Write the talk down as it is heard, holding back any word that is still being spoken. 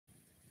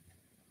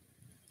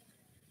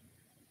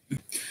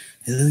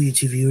Hello,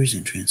 YouTube viewers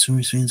and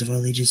Transformers fans of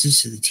all ages.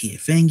 This is the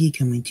TF Fangy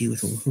coming to you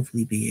with what will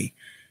hopefully be a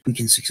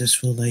quick and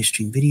successful live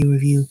stream video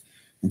review.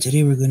 And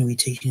today we're going to be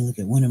taking a look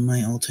at one of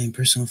my all-time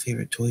personal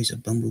favorite toys, a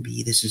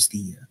Bumblebee. This is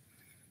the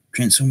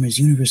Transformers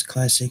Universe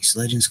Classics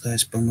Legends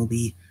Class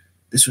Bumblebee.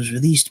 This was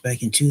released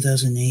back in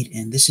 2008,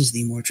 and this is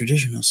the more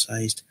traditional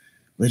sized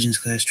Legends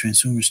Class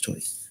Transformers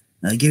toy.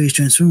 Gary's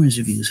Transformers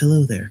Reviews,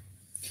 hello there.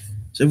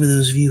 So for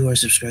those of you who are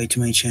subscribed to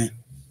my channel,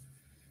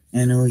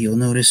 I know you'll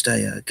notice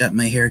I got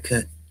my hair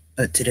cut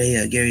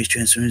today. Gary's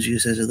Transformers Review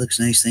says it looks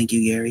nice. Thank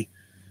you, Gary.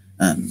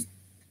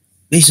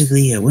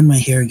 Basically, when my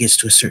hair gets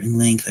to a certain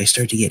length, I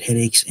start to get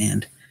headaches,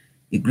 and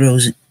it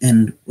grows.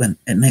 And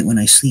at night when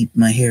I sleep,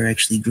 my hair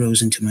actually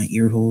grows into my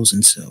ear holes.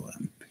 And so,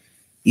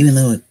 even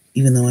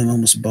though I'm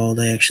almost bald,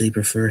 I actually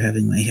prefer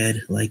having my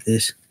head like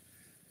this.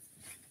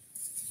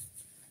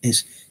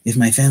 If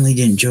my family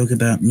didn't joke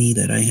about me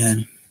that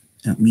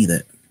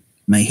that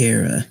my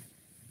hair,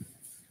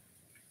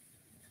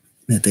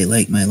 that they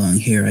like my long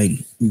hair,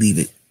 I'd leave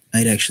it.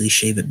 I'd actually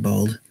shave it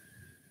bald.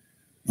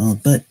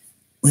 But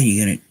what are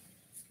you gonna?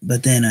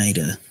 But then I'd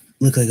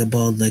look like a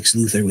bald Lex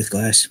Luthor with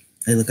glass.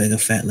 I look like a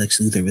fat Lex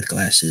Luthor with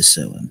glasses.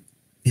 So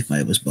if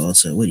I was bald,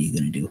 so what are you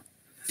gonna do?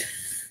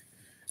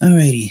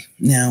 Alrighty.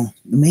 Now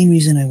the main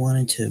reason I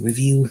wanted to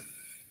review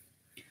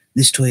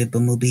this toy of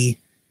Bumblebee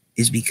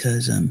is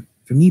because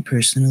for me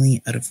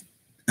personally, out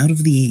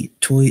of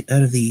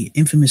the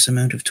infamous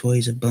amount of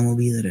toys of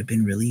Bumblebee that have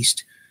been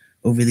released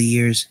over the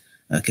years,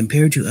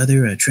 compared to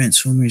other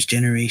Transformers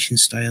Generation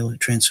style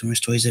Transformers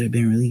toys that have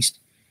been released,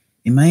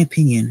 in my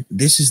opinion,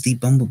 this is the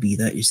Bumblebee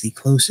that is the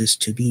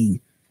closest to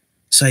being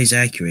size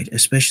accurate,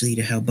 especially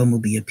to how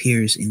Bumblebee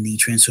appears in the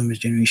Transformers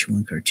Generation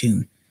 1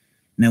 cartoon.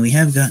 Now, we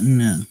have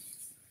gotten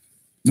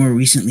more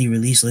recently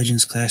released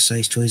Legends class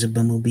size toys of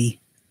Bumblebee.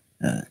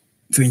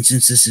 For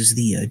instance, this is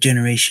the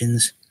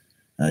Generations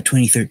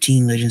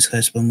 2013 Legends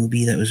class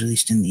Bumblebee that was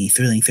released in the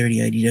Thrilling 30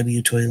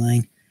 IDW toy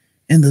line.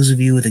 And those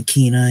of you with a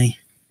keen eye,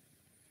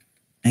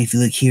 if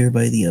you look here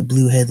by the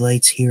blue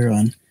headlights here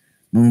on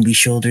Bumblebee's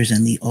shoulders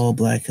and the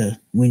all-black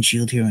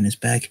windshield here on his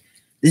back,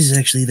 this is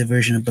actually the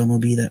version of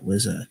Bumblebee that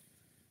was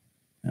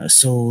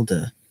sold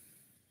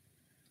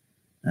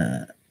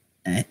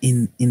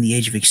in the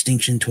Age of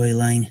Extinction toy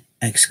line,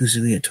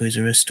 exclusively at Toys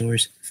R Us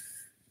stores.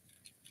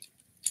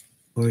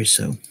 Or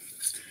so.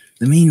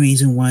 The main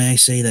reason why I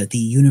say that the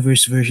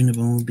Universe version of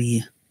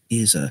Bumblebee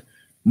is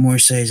more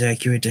size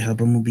accurate to how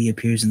Bumblebee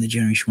appears in the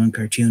Generation 1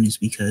 cartoon is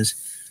because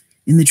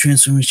in the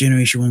Transformers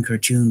Generation 1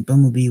 cartoon,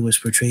 Bumblebee was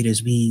portrayed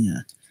as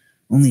being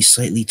only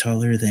slightly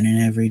taller than an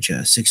average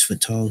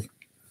 6-foot-tall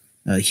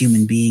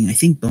human being. I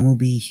think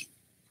Bumblebee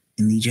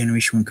in the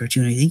Generation 1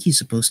 cartoon, I think he's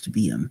supposed to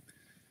be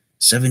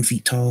 7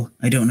 feet tall.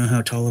 I don't know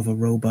how tall of a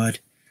robot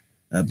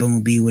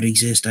Bumblebee would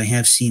exist. I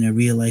have seen a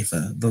real-life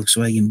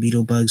Volkswagen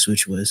Beetlebugs,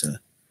 which was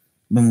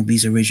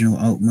Bumblebee's original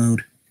alt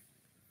mode.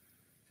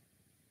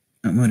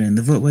 And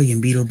the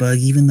Volkswagen Beetlebug,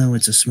 even though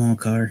it's a small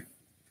car,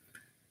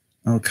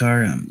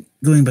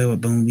 going by what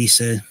Bumblebee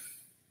said,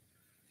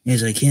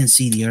 is I can't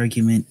see the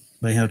argument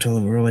by how tall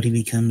of a robot he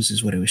becomes,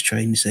 is what I was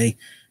trying to say.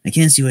 I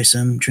can't see why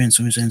some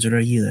Transformers fans would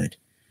argue that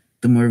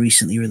the more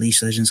recently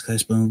released Legends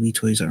class Bumblebee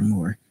toys are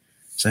more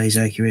size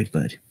accurate,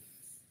 but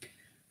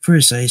for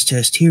a size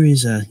test, here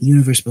is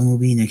Universe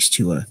Bumblebee next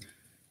to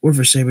War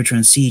for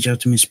Cybertron Siege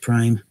Optimus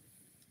Prime.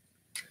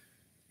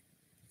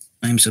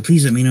 So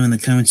please let me know in the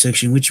comment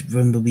section which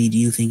Bumblebee do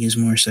you think is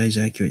more size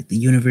accurate, the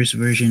Universe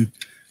version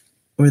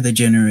or the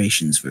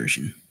Generations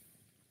version.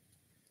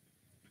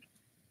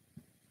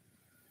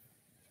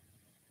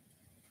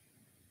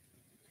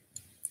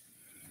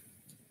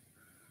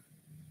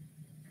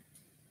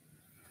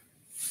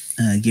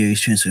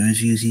 Gary's Transformers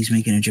Views, he's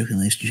making a joke in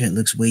the live chat,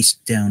 looks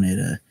waist down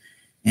at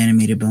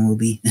animated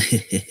Bumblebee.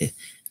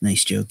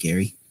 Nice joke,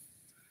 Gary.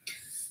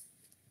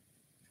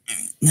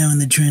 Now, in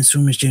the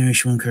Transformers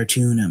Generation 1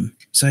 cartoon,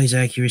 size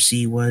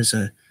accuracy was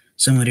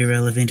somewhat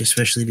irrelevant,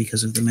 especially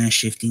because of the mass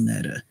shifting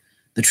that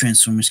the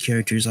Transformers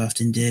characters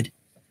often did.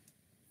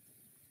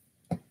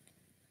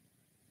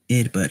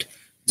 But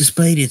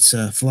despite its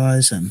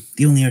flaws,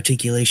 the only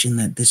articulation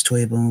that this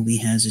toy of Bumblebee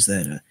has is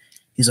that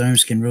his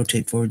arms can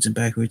rotate forwards and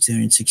backwards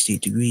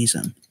 368 degrees.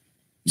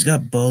 He's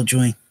got ball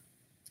joints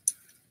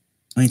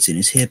in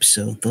his hips,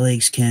 so the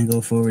legs can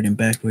go forward and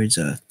backwards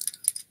a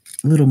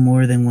little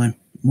more than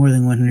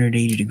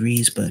 180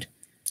 degrees, but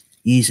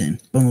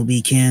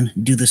Bumblebee can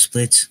do the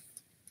splits.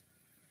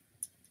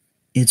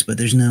 But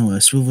there's no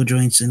swivel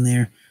joints in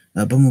there.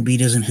 Bumblebee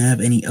doesn't have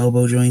any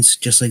elbow joints,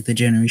 just like the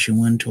Generation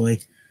 1 toy.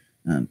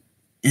 And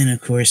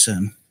of course,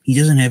 he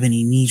doesn't have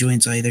any knee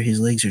joints either. His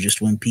legs are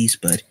just one piece,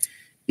 but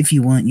if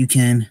you want, you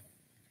can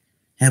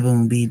have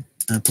Bumblebee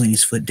point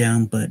his foot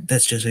down, but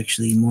that's just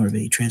actually more of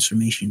a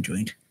transformation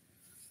joint.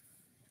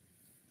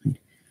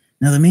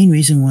 Now, the main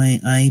reason why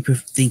I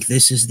think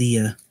this is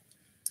the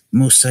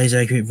most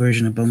size-accurate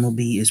version of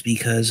Bumblebee is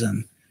because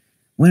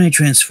when I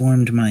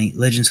transformed my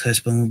Legends class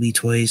Bumblebee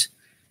toys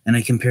and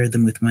I compared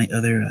them with my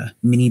other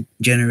mini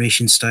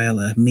generation style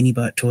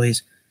Minibot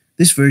toys,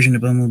 this version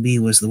of Bumblebee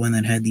was the one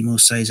that had the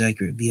most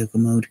size-accurate vehicle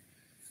mode.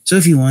 So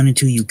if you wanted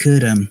to, you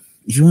could,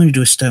 if you wanted to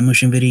do a stop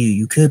motion video,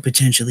 you could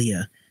potentially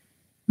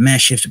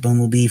mass shift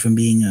Bumblebee from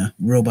being a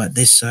robot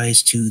this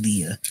size to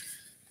the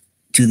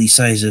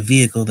size of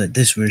vehicle that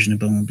this version of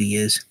Bumblebee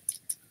is.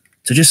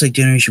 So just like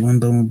Generation 1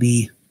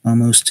 Bumblebee,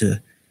 almost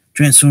to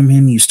transform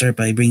him, you start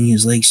by bringing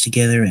his legs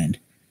together, and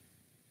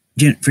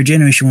for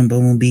Generation 1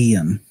 Bumblebee,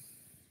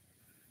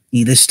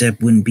 this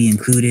step wouldn't be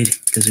included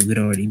because it would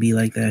already be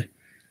like that.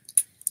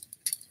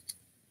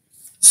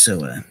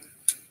 So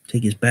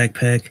take his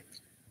backpack,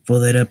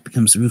 fold that up,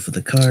 becomes the roof of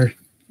the car,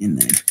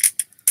 and then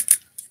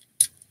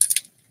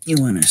you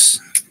want to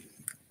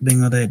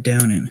bring all that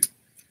down and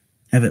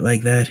have it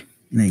like that.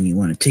 And then you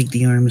want to take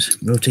the arms,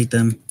 rotate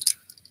them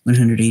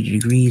 180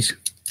 degrees,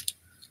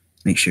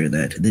 make sure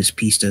that this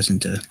piece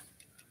doesn't,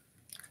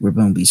 where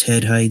Bumblebee's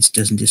head hides,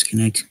 doesn't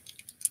disconnect,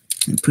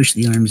 and push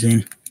the arms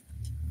in.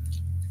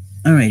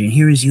 Alright, and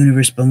here is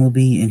Universe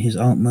Bumblebee in his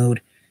alt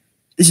mode.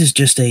 This is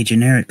just a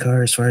generic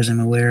car as far as I'm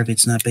aware of.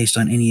 It's not based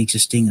on any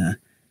existing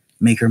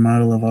maker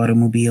model of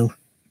automobile.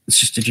 It's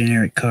just a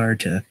generic car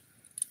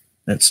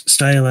that's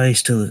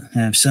stylized to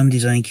have some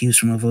design cues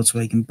from a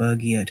Volkswagen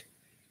Bug, yet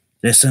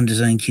it has some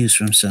design cues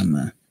from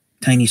some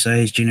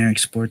tiny-sized generic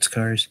sports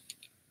cars.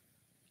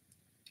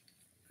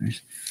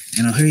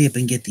 And I'll hurry up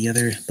and get the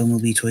other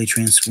Bumblebee toy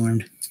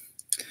transformed.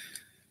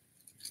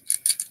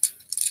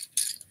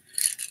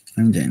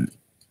 And then,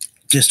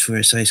 just for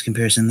a size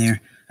comparison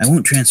there, I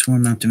won't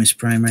transform Optimus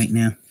Prime right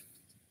now.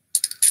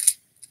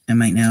 I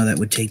might now, that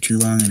would take too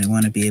long, and I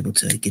want to be able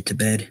to get to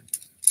bed.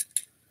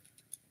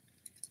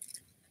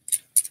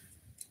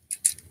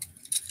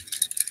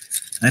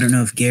 I don't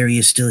know if Gary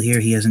is still here.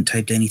 He hasn't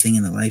typed anything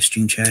in the live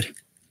stream chat.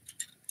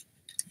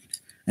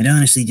 I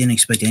honestly didn't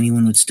expect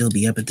anyone would still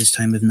be up at this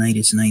time of night.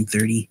 It's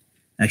 9:30.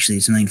 Actually,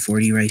 it's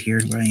 9:40 right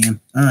here where I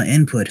am.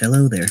 Input.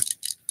 Hello there.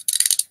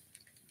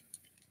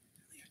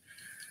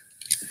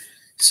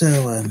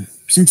 So,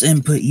 since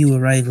Input, you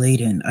arrived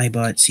late and I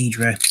bought Siege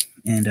Ratchet,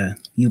 and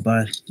you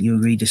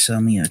agreed to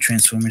sell me a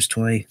Transformers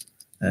toy,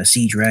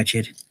 Siege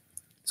Ratchet.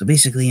 So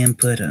basically,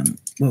 Input,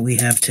 what we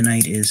have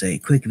tonight is a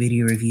quick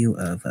video review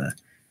of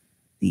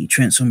the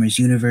Transformers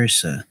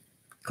Universe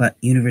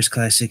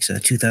Classics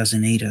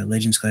 2008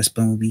 Legends Class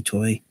Bumblebee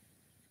toy.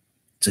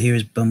 So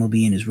here's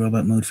Bumblebee in his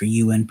robot mode for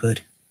you,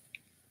 Input.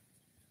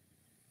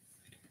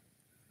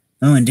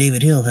 Oh, and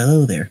David Hill,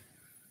 hello there.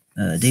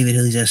 David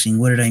Hill is asking,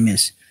 what did I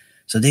miss?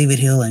 So David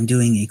Hill, I'm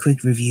doing a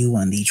quick review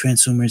on the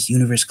Transformers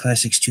Universe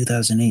Classics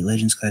 2008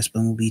 Legends Class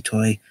Bumblebee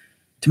toy.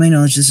 To my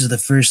knowledge, this is the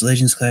first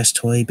Legends Class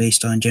toy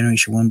based on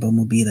Generation 1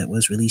 Bumblebee that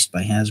was released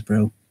by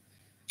Hasbro.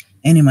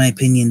 And in my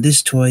opinion,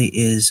 this toy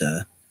is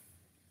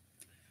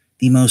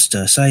the most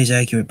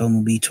size-accurate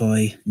Bumblebee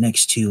toy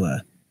next to,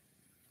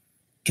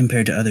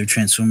 compared to other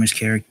Transformers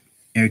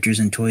characters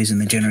and toys in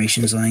the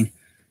Generations line.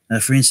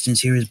 For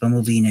instance, here is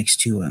Bumblebee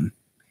next to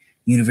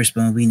Universe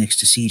Bumblebee next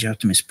to Siege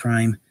Optimus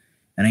Prime.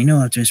 And I know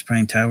Optimus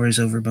Prime towers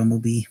over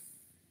Bumblebee.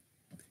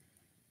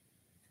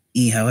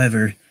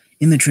 However,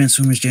 in the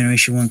Transformers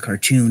Generation 1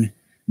 cartoon,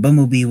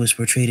 Bumblebee was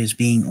portrayed as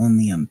being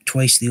only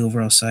twice the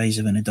overall size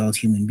of an adult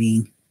human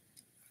being.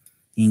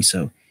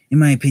 So, in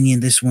my opinion,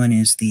 this one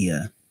is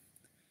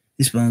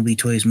this Bumblebee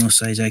toy is most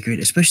size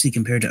accurate, especially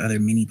compared to other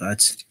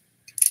Minibots.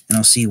 And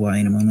I'll see why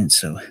in a moment.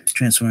 So,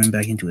 transform him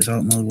back into his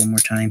alt mode one more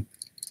time.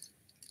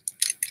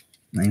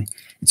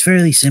 It's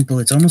fairly simple.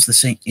 It's almost the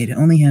same. It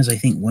only has, I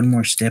think, one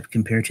more step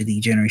compared to the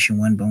Generation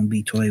 1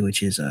 Bumblebee toy,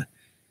 which is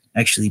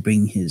actually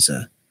bringing his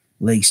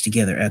legs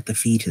together at the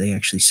feet. They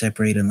actually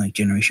separate, unlike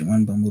Generation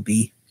 1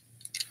 Bumblebee.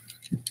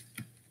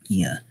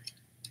 Yeah.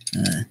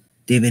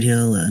 David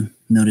Hill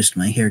noticed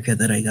my haircut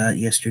that I got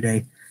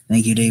yesterday.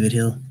 Thank you, David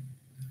Hill.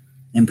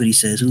 Input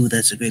says, ooh,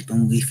 that's a great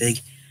Bumblebee fig.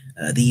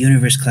 The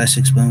Universe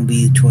Classics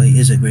Bumblebee toy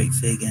is a great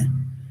fig, and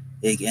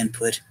big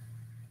Input.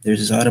 There's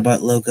his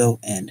Autobot logo,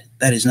 and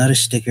that is not a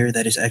sticker.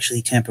 That is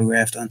actually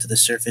tampographed onto the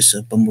surface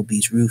of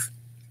Bumblebee's roof.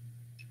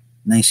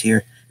 Nice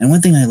here. And one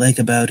thing I like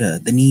about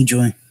the knee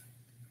joints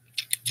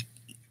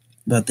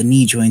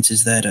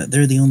is that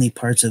they're the only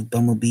parts of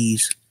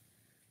Bumblebee's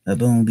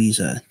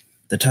the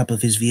top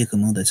of his vehicle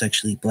mode that's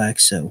actually black.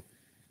 So,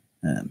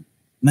 in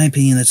my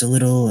opinion, that's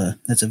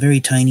a very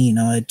tiny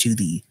nod to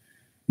the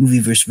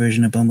movieverse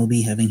version of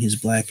Bumblebee having his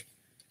black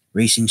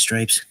racing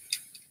stripes.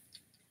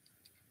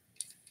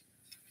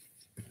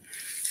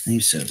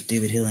 So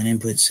David Hill and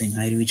Input saying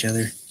hi to each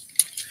other.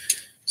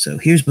 So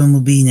here's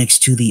Bumblebee next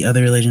to the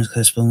other Legends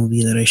Class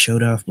Bumblebee that I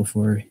showed off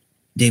before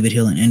David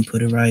Hill and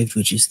Input arrived,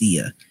 which is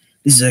this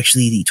is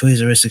actually the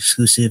Toys R Us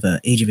exclusive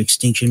Age of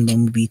Extinction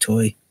Bumblebee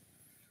toy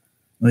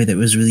that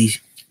was released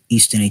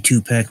in a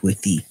 2-pack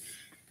with the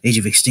Age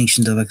of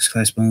Extinction Deluxe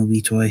Class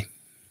Bumblebee toy.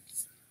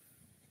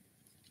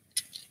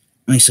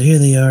 So here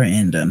they are,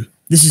 and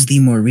this is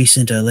the more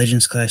recent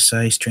Legends Class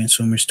size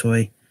Transformers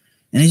toy.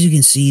 And as you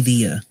can see,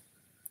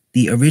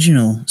 the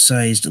original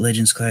sized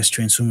Legends Class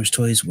Transformers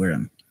toys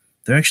were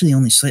they're actually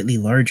only slightly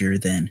larger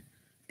than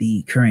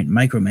the current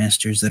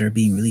Micromasters that are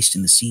being released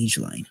in the Siege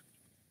line.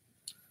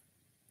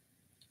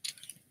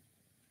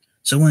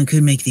 So one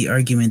could make the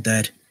argument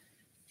that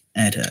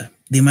at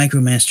the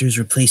Micromasters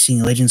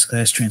replacing Legends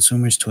class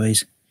Transformers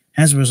toys,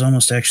 Hasbro's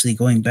almost actually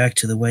going back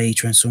to the way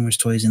Transformers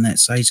toys in that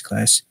size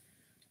class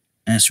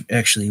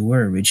actually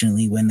were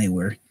originally when they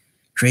were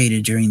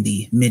created during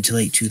the mid to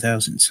late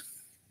 2000s.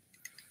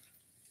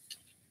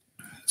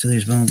 So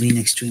there's Bumblebee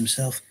next to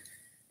himself.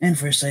 And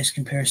for a size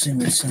comparison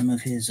with some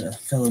of his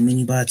fellow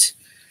Minibots,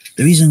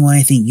 the reason why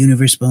I think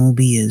Universe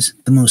Bumblebee is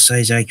the most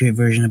size-accurate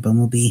version of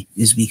Bumblebee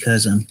is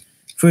because,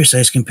 for a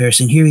size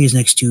comparison, here he is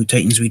next to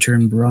Titans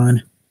Return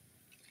Brawn.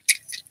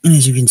 And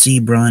as you can see,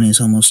 Brawn is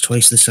almost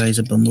twice the size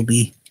of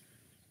Bumblebee,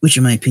 which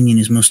in my opinion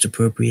is most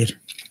appropriate.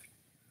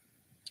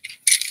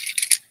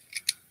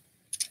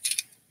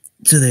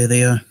 So there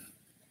they are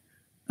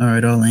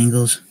at all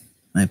angles.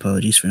 My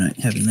apologies for not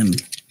having them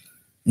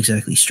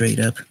exactly straight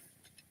up.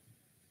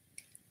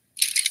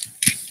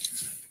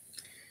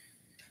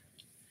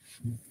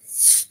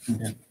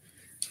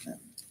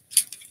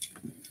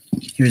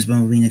 Here's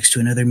Bumblebee next to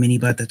another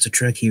Minibot. That's a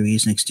truck. Here he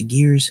is next to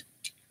Gears.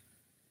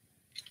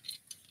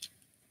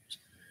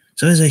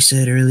 So as I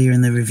said earlier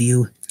in the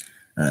review,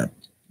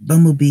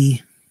 Bumblebee,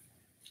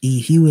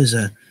 he was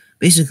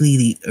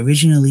basically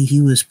originally he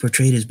was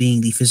portrayed as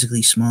being the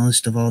physically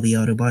smallest of all the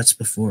Autobots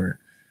before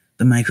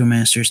the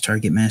Micromasters,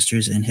 Target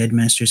Masters, and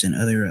Headmasters and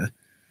other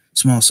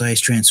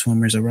small-sized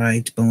Transformers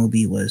arrived.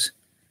 Bumblebee was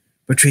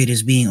portrayed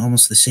as being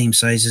almost the same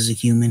size as a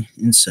human,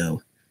 and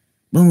so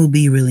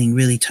Bumblebee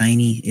really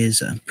tiny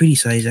is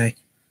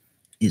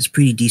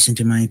pretty decent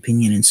in my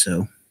opinion, and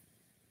so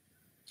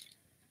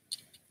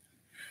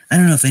I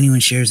don't know if anyone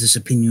shares this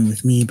opinion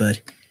with me,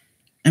 but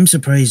I'm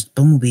surprised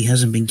Bumblebee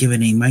hasn't been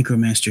given a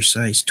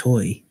Micromaster-sized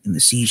toy in the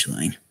Siege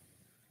line.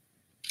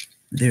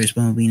 There's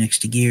Bumblebee next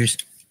to Gears.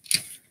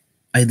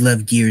 I'd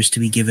love Gears to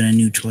be given a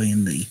new toy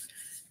in the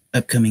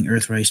upcoming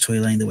Earthrise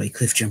toy line the way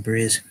Cliffjumper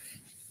is.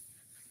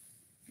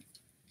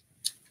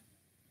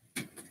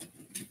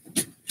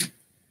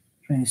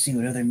 Trying to see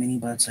what other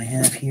Minibots I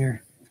have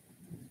here.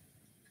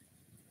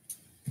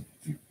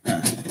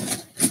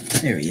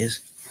 There he is.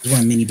 There's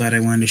one Minibot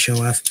I wanted to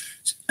show off.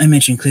 I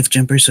mentioned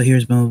Cliffjumper, so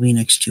here's Bumblebee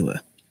next to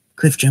a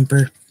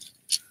Cliffjumper.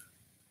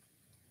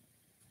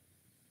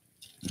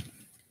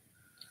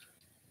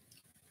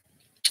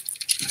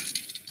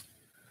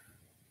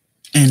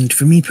 And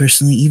for me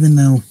personally, even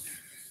though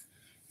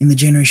in the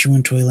Generation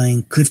 1 toy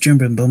line,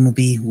 Cliffjumper and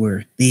Bumblebee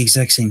were the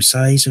exact same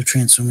size of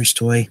Transformers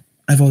toy,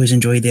 I've always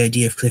enjoyed the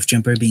idea of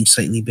Cliffjumper being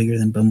slightly bigger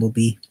than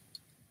Bumblebee.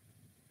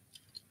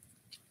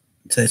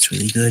 So that's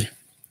really good.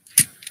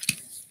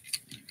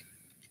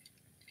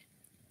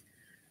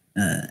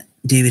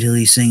 David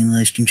Hilly's saying in the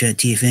live stream chat,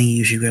 TFN,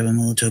 you should grab a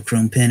Molotov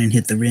Chrome pen and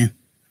hit the rim.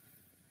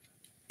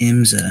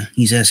 Ims,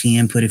 he's asking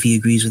Input if he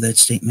agrees with that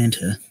statement.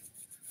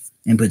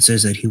 Input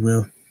says that he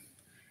will.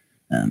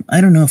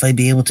 I don't know if I'd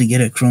be able to get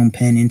a chrome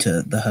pen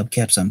into the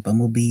hubcaps on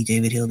Bumblebee,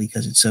 David Hill,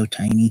 because it's so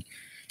tiny.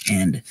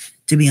 And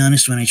to be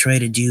honest, when I try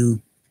to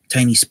do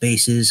tiny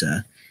spaces,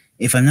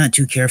 if I'm not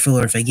too careful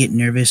or if I get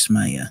nervous,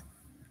 my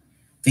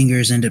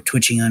fingers end up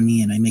twitching on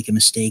me and I make a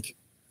mistake.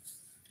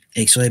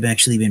 So I've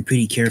actually been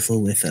pretty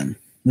careful with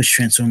which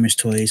Transformers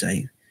toys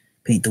I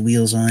paint the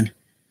wheels on.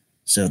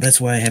 So that's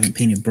why I haven't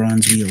painted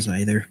bronze wheels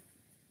either.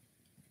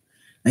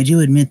 I do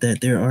admit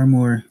that there are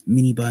more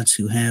Minibots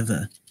who have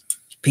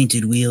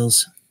painted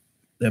wheels.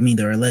 I mean,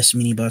 there are less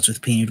Minibots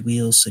with painted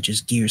wheels, such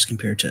as Gears,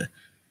 compared to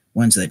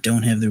ones that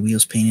don't have their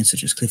wheels painted,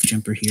 such as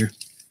Cliffjumper here.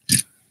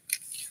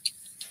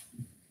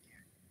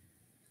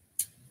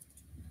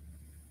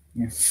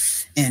 Yeah.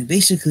 And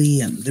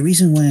basically, the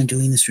reason why I'm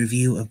doing this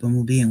review of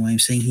Bumblebee and why I'm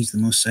saying he's the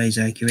most size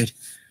accurate,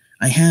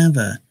 I have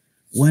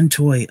one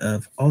toy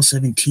of all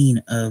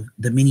 17 of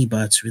the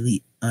Minibots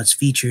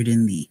featured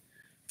in the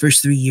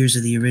first 3 years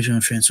of the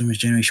original Transformers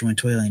Generation 1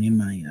 toy line in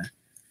my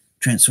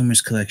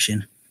Transformers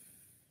collection.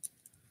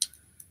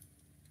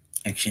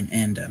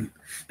 And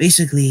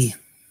basically,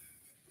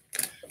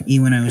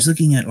 when I was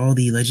looking at all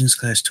the Legends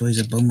class toys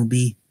of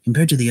Bumblebee,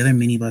 compared to the other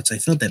Minibots, I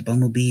felt that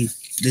Bumblebee,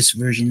 this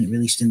version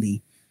released in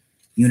the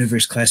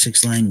Universe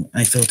Classics line,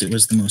 I felt it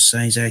was the most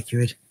size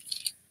accurate.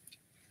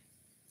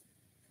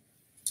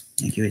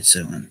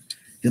 So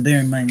you'll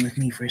bear in mind with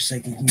me for a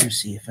second here,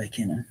 see if I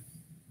can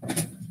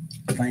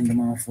find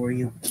them all for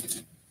you.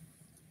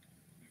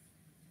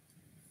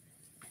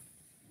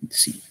 Let's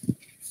see.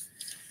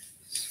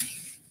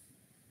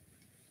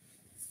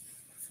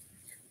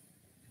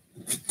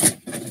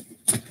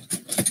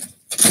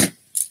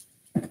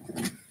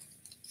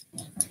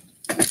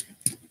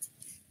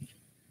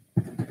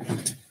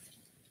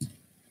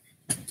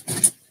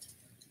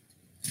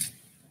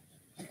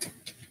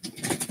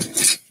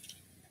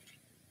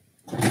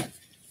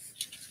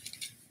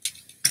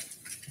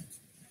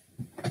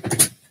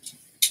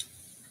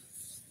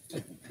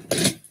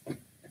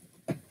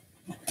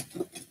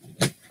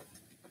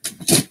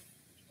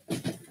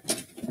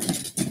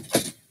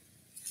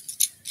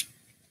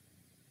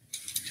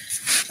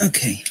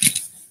 Okay.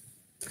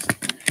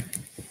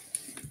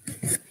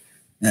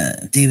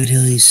 David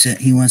Hill,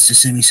 he wants to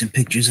send me some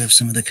pictures of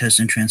some of the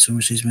custom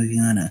Transformers he's moving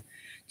on.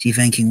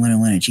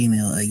 tfanking101 at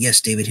Gmail.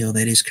 Yes, David Hill,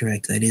 that is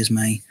correct. That is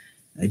my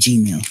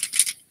Gmail.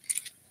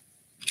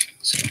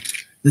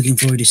 Looking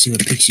forward to see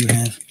what picks you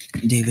have,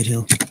 David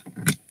Hill.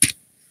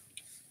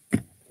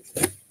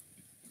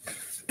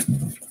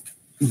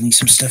 Moving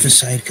some stuff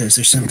aside because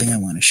there's something I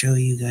want to show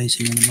you guys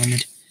here in a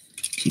moment.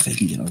 See if I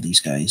can get all these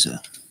guys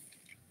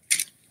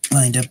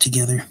lined up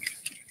together.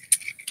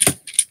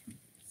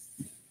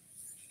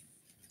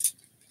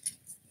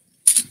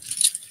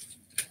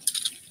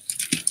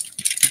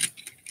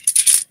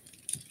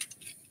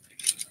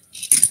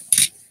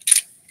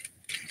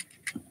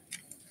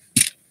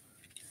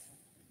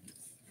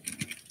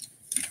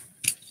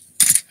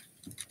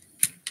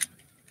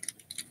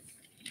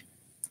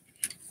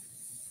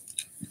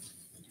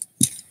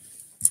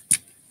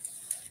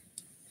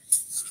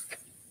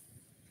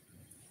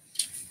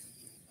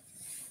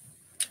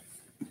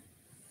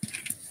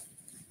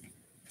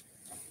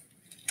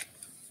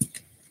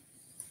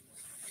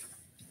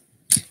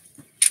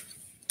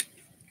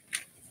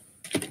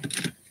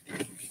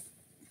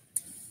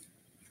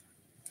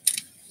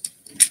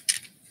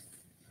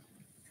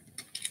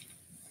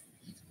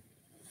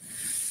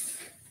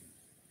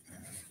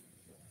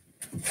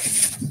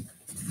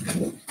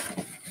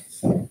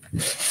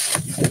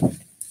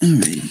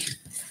 Alrighty,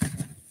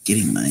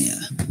 getting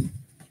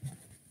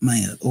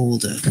my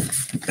old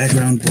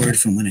background board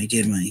from when I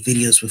did my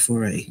videos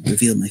before I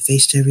revealed my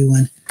face to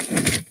everyone.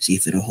 See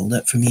if it'll hold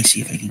up for me.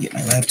 See if I can get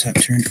my laptop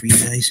turned for you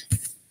guys.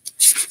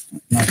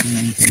 Not knocking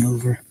anything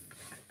over.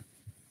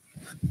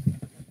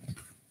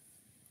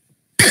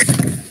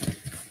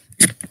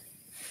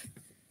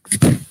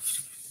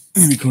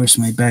 And of course,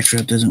 my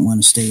backdrop doesn't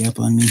want to stay up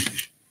on me.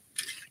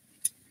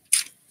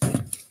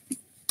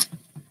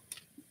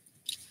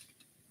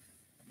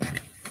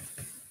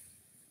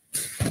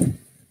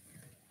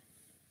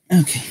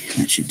 Okay,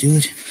 that should do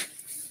it.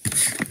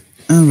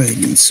 Alright,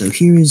 and so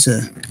here is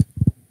a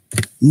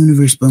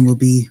Universe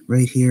Bumblebee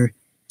right here,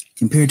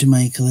 compared to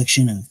my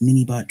collection of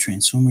Minibot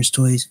Transformers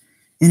toys.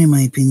 And in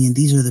my opinion,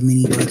 these are the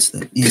Minibots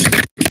that in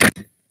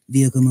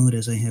vehicle mode,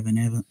 as I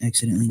haven't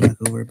accidentally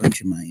knocked over a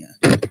bunch of my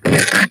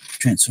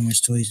Transformers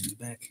toys in the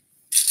back.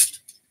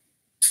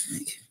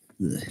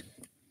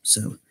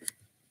 So,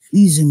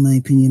 these, in my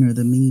opinion, are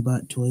the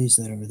Minibot toys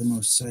that are the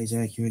most size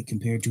accurate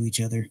compared to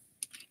each other.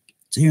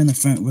 So here in the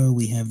front row,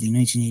 we have the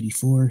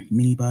 1984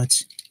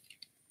 Minibots.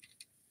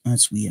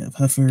 We have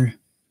Huffer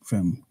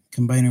from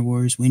Combiner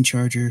Wars,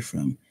 Windcharger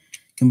from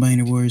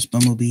Combiner Wars,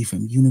 Bumblebee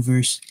from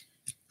Universe,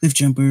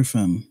 Cliffjumper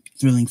from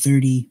Thrilling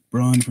 30,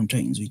 Brawn from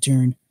Titans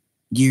Return,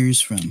 Gears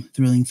from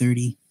Thrilling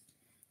 30.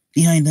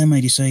 Behind them,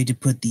 I decided to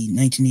put the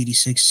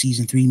 1986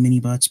 Season 3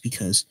 Minibots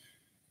because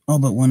all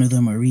but one of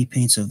them are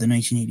repaints of the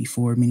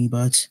 1984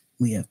 Minibots.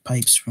 We have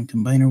Pipes from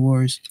Combiner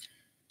Wars.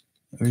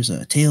 There's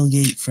a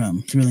Tailgate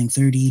from Thrilling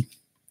 30.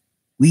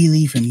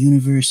 Wheelie from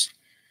Universe.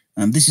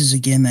 This is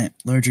again that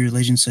larger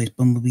legend-size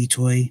Bumblebee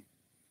toy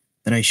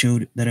that I've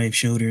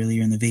showed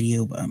earlier in the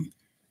video.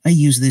 I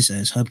use this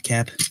as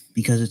hubcap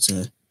because it's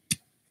a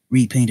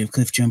repaint of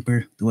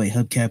Cliffjumper, the way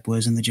hubcap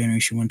was in the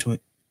Generation 1 toy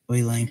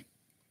line.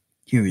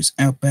 Here is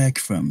Outback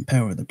from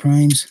Power of the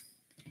Primes.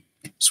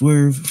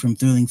 Swerve from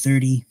Thrilling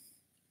 30.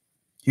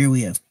 Here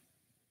we have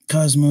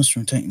Cosmos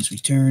from Titans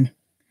Return.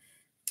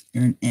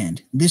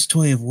 And this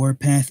toy of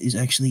Warpath is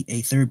actually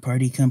a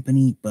third-party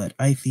company, but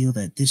I feel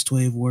that this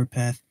toy of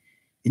Warpath,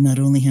 it not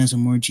only has a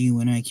more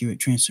G1 accurate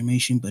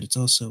transformation, but it's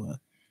also a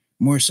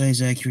more size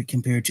accurate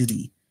compared to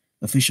the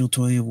official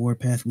toy of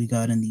Warpath we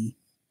got in the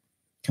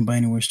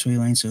Combiner Wars toy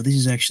line. So this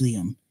is actually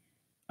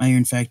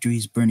Iron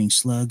Factory's Burning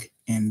Slug,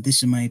 and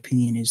this, in my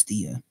opinion, is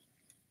the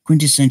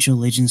quintessential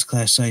Legends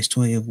class size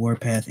toy of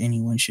Warpath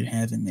anyone should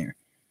have in their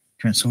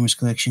Transformers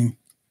collection.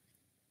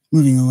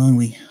 Moving along,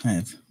 we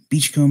have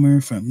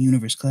Beachcomber from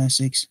Universe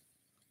Classics,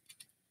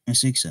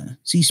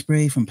 Sea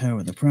Spray from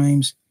Power of the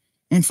Primes,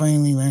 and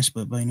finally, last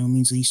but by no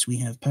means least, we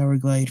have Power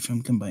Glide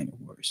from Combiner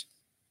Wars.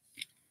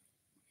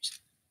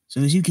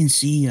 So as you can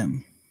see,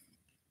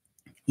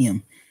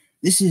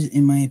 this is,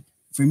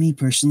 for me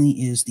personally,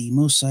 is the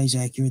most size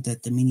accurate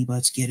that the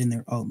Minibots get in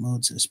their alt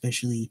modes,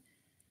 especially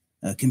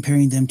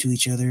comparing them to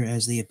each other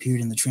as they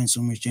appeared in the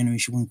Transformers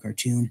Generation 1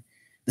 cartoon.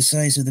 The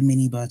size of the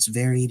Minibots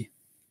varied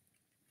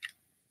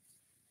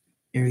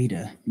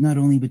not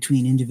only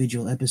between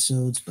individual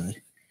episodes, but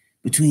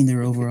between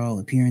their overall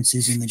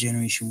appearances in the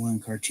Generation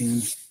 1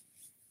 cartoon.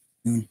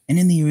 And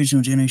in the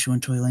original Generation 1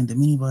 toy line, the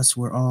Minibots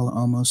were all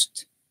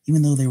almost,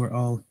 even though they were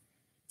all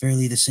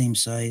fairly the same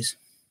size,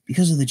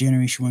 because of the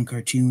Generation 1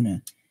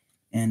 cartoon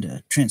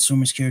and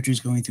Transformers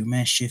characters going through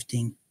mass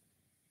shifting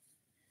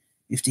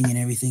and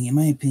everything. In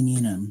my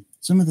opinion,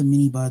 some of the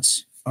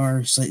Minibots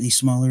are slightly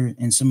smaller,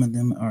 and some of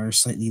them are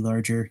slightly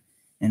larger.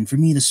 And for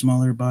me, the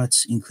smaller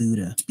bots include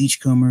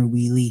Beachcomber,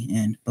 Wheelie,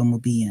 and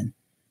Bumblebee, and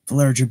the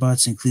larger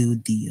bots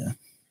include the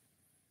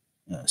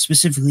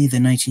specifically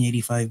the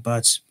 1985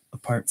 bots,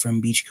 apart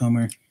from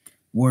Beachcomber,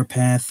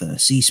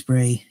 Warpath, Sea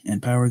Spray,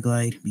 and Power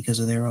Glide. Because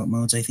of their alt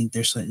modes, I think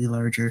they're slightly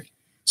larger.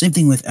 Same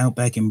thing with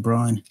Outback and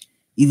Brawn,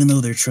 even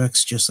though they're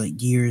trucks just like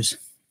Gears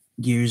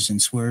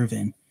and Swerve,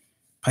 and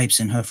Pipes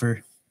and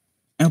Huffer.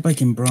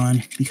 Outback and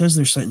Brawn, because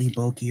they're slightly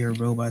bulkier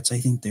robots, I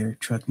think their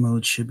truck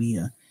modes should be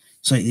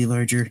slightly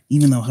larger,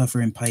 even though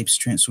Huffer and Pipes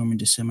transform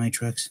into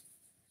semi-trucks.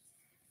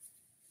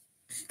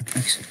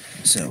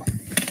 So,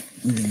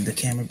 moving the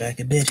camera back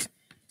a bit,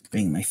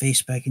 bringing my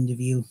face back into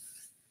view.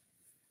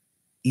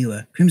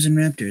 You, Crimson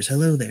Raptors,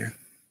 hello there.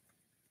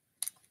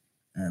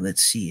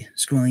 Let's see,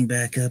 scrolling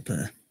back up,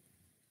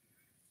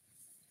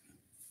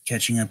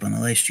 catching up on the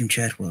live stream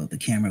chat while the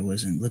camera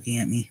wasn't looking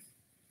at me.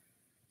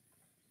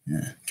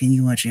 Can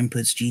you watch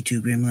Input's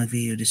G2 Grimlock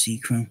video to see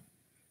Chrome?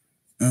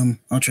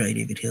 I'll try,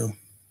 David Hill.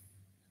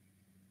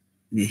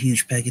 It'll be a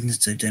huge package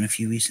since I've done a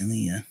few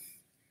recently.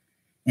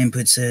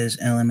 Input says,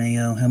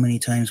 LMAO, how many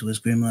times was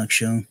Grimlock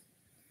shown?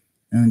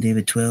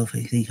 David 12,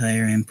 I think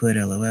higher. Input,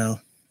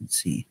 LOL. Let's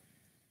see.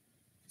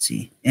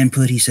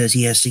 Input, he says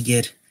he has to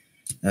get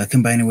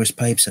Combiner Wars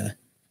Pipes.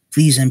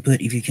 Please,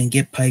 Input, if you can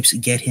get Pipes,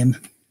 get him.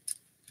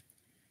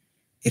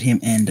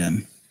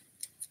 And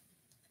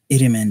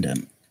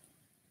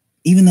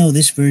even though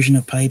this version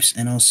of Pipes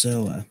and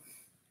also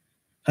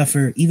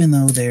Huffer, even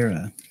though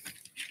they're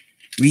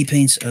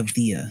repaints of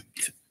the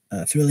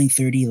Thrilling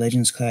 30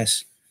 Legends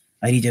class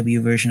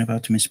IDW version of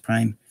Optimus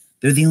Prime,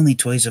 they're the only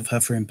toys of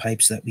Huffer and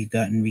Pipes that we've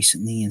gotten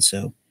recently, and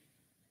so,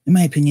 in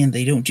my opinion,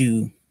 they don't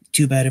do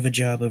too bad of a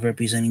job of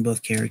representing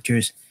both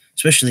characters,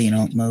 especially in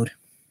alt mode.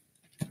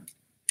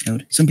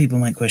 Some people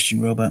might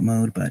question robot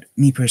mode, but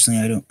me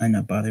personally, I'm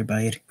not bothered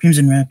by it.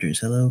 Crimson Raptors,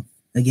 hello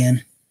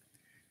again.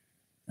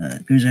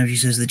 Crimson Raptors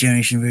says the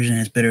generation version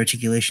has better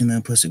articulation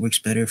though, plus it works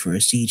better for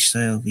a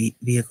siege-style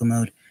vehicle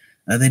mode.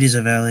 That is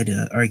a valid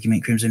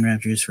argument, Crimson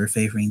Raptors, for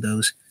favoring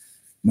those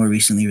more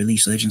recently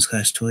released Legends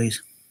class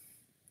toys.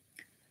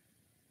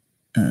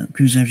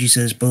 Crimson Raptors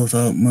says both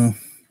alt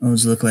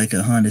modes look like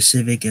a Honda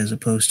Civic as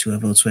opposed to a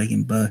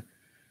Volkswagen Bug.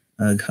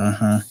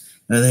 Haha.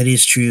 That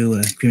is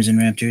true, Crimson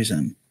Raptors.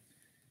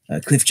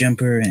 Cliff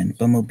Jumper and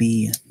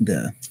Bumblebee,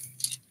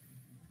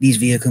 these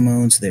vehicle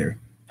modes, they're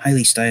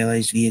highly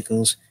stylized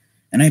vehicles.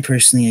 And I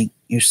personally,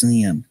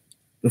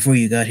 before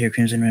you got here,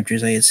 Crimson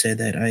Raptors, I had said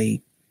that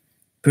I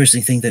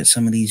personally think that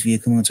some of these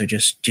vehicle modes are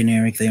just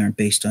generic. They aren't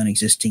based on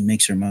existing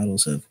mixer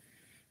models of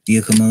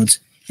vehicle modes.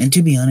 And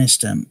to be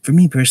honest, for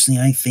me personally,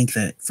 I think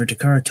that for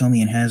Takara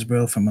Tomy and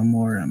Hasbro, from a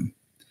more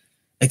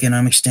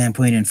economic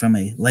standpoint and from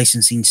a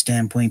licensing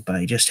standpoint,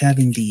 by just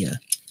having the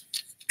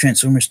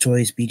Transformers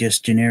toys be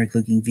just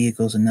generic-looking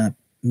vehicles and not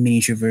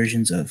miniature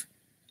versions of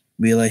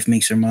real-life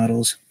mixer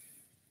models,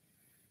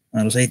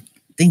 I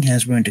think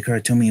Hasbro and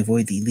Takara Tomy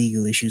avoid the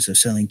legal issues of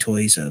selling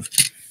toys of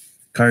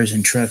cars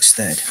and trucks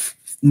that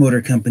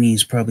motor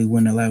companies probably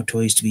wouldn't allow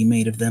toys to be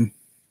made of them.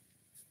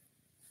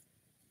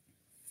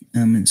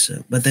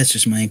 But that's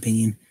just my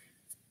opinion.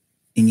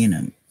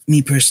 And,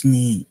 me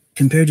personally,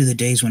 compared to the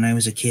days when I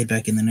was a kid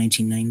back in the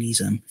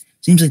 1990s,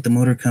 seems like the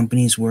motor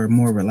companies were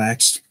more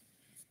relaxed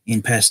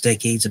in past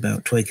decades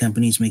about toy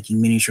companies making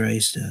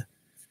miniaturized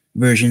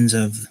versions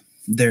of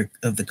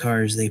the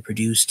cars they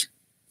produced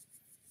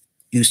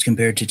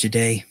compared to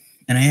today.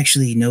 And I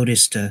actually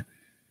noticed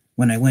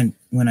when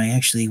I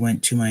actually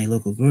went to my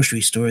local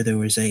grocery store, there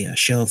was a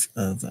shelf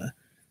of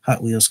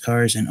Hot Wheels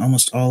cars, and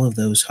almost all of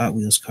those Hot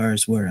Wheels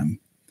cars were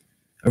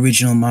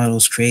original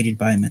models created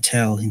by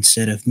Mattel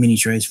instead of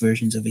miniaturized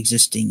versions of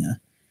existing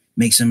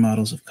makes and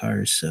models of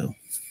cars. So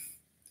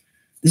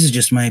this is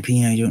just my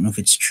opinion. I don't know if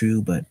it's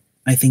true, but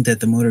I think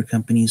that the motor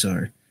companies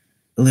are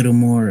a little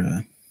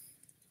more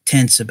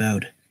tense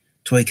about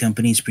toy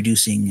companies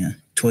producing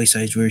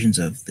toy-sized versions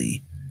of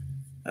the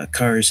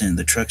cars and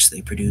the trucks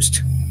they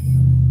produced.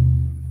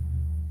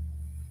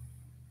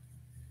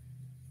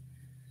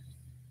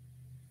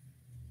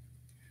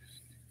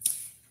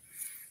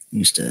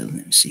 Let's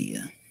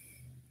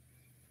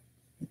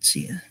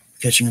see,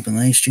 catching up on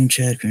live stream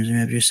chat. Crimson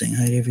Raptor saying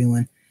hi to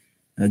everyone.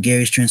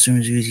 Gary's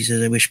Transformers views, he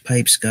says, I wish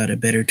Pipes got a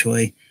better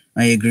toy.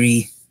 I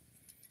agree.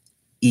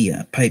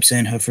 Pipes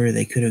and Huffer,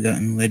 they could have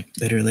gotten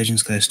better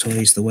Legends class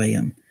toys the way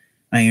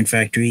Iron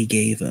Factory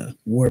gave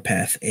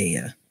Warpath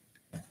a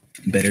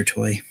better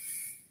toy.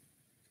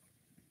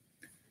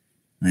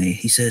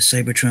 He says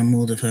Cybertron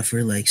mold of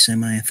Huffer like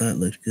Semi I thought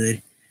looked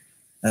good.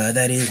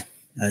 That is,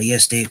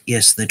 yes,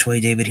 the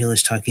toy David Hill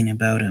is talking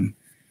about.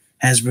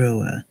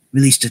 Hasbro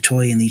released a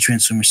toy in the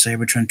Transformers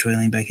Cybertron toy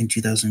line back in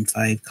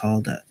 2005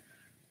 called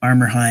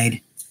Armor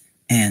Hide,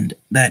 and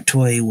that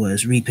toy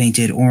was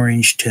repainted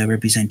orange to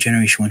represent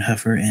Generation 1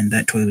 Huffer, and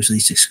that toy was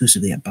released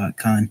exclusively at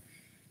BotCon.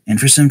 And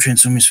for some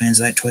Transformers fans,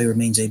 that toy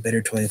remains a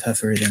better toy of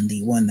Huffer than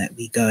the one that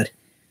we got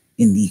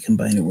in the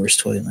Combiner Wars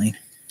toy line.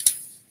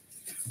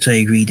 So I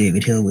agree,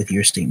 David Hill, with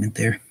your statement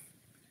there.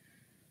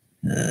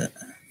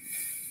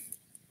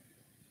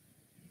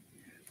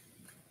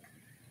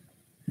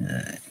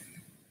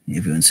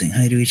 Everyone's saying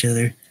hi to each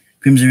other.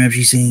 Crimson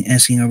Raptor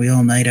asking, are we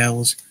all night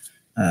owls?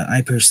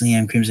 I personally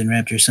am Crimson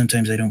Raptor.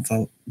 Sometimes I don't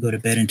go to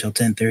bed until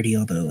 10:30,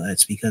 although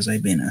that's because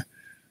I've been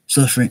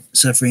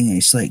suffering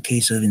a slight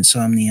case of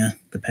insomnia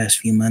the past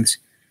few months,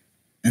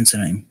 and so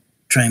I'm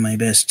trying my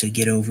best to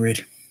get over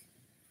it.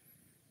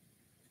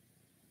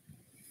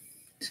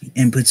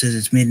 Input says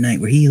it's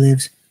midnight where he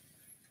lives.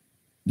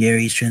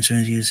 Gary's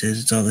Transformers view says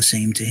it's all the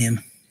same to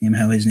him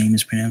how his name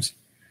is pronounced.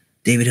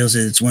 David Hill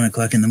says it's 1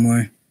 o'clock in the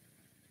morning,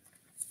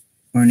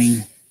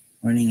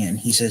 and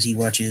he says he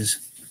watches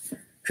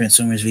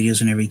Transformers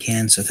videos whenever he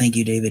can. So thank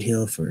you, David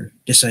Hill, for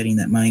deciding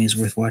that mine is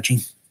worth watching.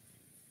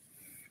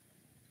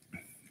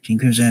 Gene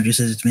Crimson After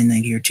says it's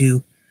midnight here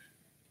too.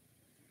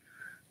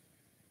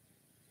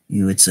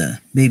 It's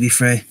Baby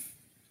Friday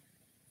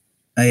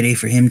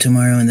for him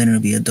tomorrow, and then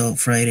it'll be Adult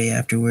Friday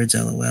afterwards.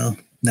 LOL.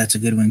 That's a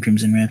good one,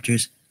 Crimson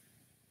Raptors.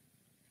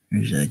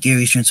 There's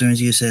Gary's Transformers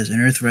View says an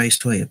Earthrise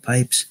toy of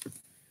Pipes.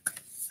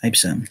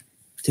 To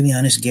be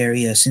honest,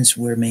 Gary, since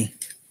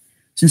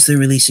they're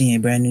releasing a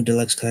brand new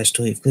deluxe class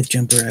toy of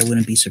Cliffjumper, I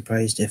wouldn't be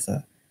surprised if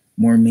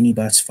more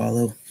mini-bots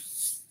follow.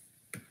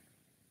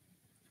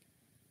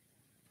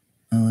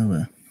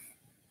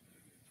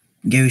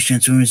 Gary's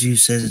Transformers View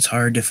says it's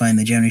hard to find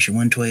the Generation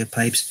 1 toy of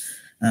Pipes.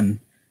 And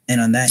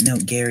on that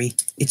note, Gary,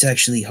 it's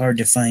actually hard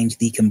to find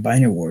the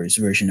Combiner Wars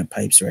version of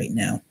Pipes right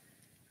now.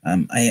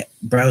 I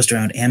browsed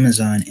around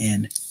Amazon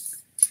and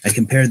I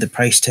compared the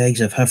price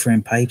tags of Huffer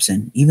and Pipes,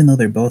 and even though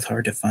they're both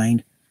hard to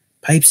find,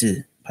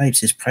 Pipes'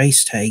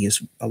 price tag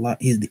is on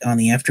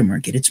the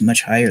aftermarket. It's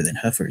much higher than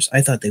Huffer's.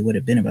 I thought they would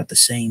have been about the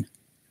same.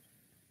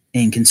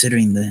 And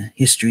considering the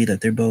history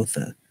that they're both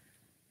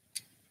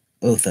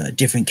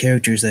different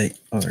characters that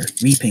are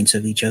repaints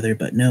of each other,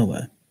 but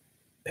no,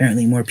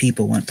 apparently more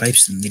people want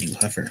Pipes than they do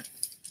Huffer.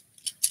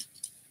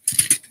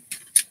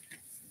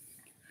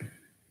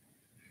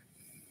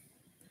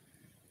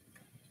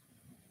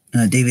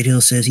 David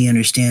Hill says he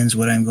understands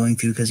what I'm going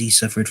through because he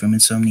suffered from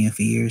insomnia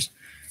for years.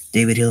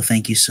 David Hill,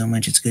 thank you so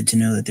much. It's good to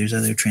know that there's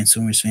other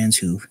Transformers fans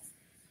who've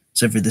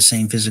suffered the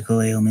same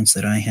physical ailments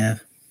that I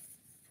have.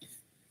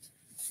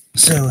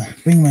 So,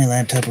 bring my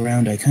laptop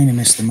around. I kind of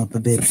messed them up a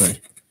bit, but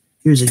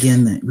here's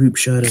again that group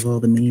shot of all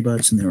the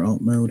mini-bots in their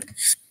alt mode.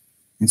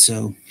 And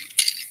so,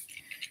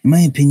 in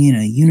my opinion,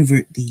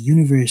 the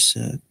Universe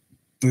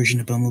version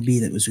of Bumblebee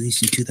that was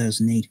released in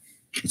 2008,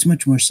 it's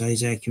much more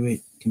size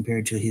accurate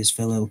compared to his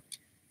fellow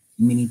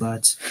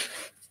mini-bots.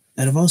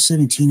 Out of all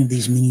 17 of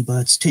these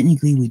mini-bots,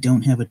 technically we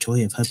don't have a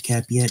toy of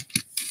Hubcap yet.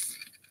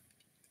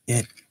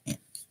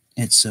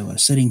 So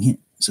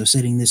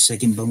setting this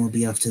second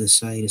Bumblebee off to the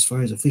side, as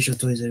far as official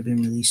toys that have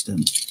been released,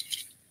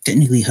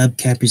 technically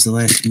Hubcap is the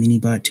last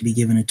mini-bot to be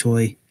given a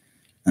toy.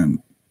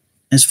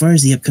 As far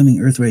as the upcoming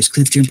Earthrise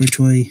Cliffjumper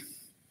toy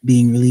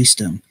being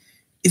released,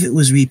 if it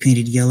was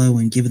repainted yellow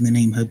and given the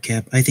name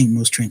Hubcap, I think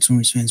most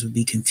Transformers fans would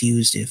be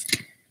confused if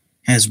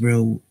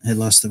Hasbro had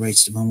lost the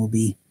rights to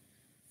Bumblebee.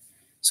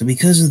 So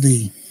because of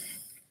the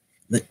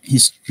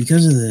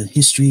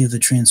history of the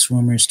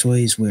Transformers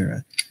toys,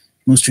 where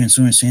most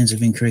Transformers fans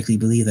have incorrectly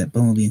believed that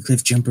Bumblebee and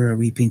Cliffjumper are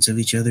repaints of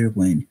each other,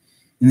 when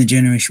in the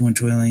Generation 1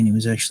 toy line it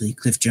was actually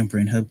Cliffjumper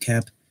and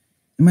Hubcap.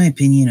 In my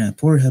opinion,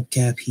 poor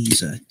Hubcap,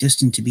 he's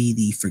destined to be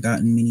the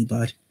forgotten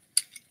mini-bot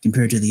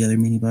compared to the other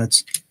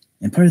mini-bots,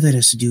 and part of that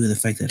has to do with the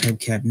fact that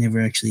Hubcap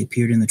never actually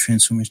appeared in the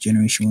Transformers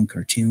Generation 1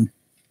 cartoon.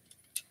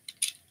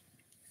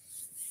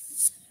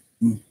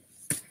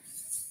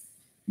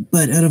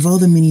 But out of all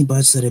the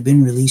mini-bots that have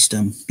been released,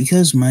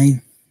 because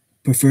my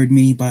preferred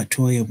mini-bot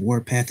toy of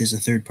Warpath is a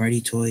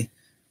third-party toy,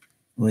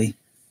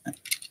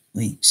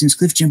 since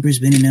Cliffjumper has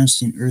been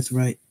announced in the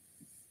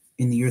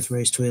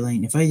Earthrise toy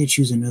line, if I had to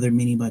choose another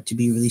mini-bot to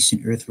be released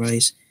in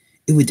Earthrise,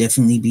 it would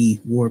definitely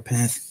be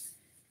Warpath.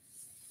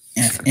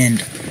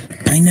 And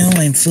I know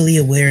I'm fully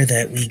aware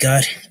that we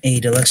got a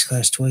deluxe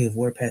class toy of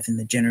Warpath in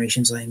the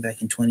Generations line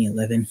back in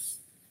 2011.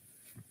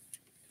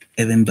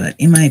 But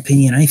in my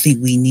opinion, I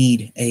think we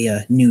need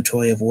a new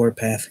toy of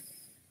Warpath.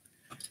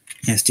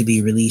 Has to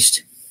be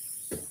released.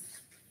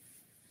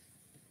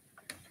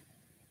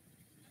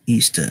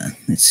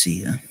 Let's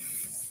see,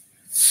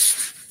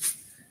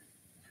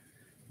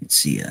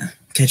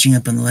 catching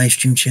up on the live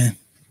stream chat.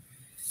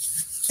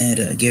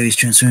 And Gary's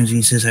Transformers,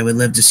 he says, I would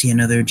love to see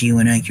another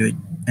G1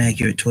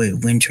 accurate toy of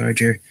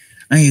Windcharger.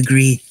 I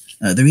agree.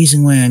 The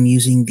reason why I'm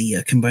using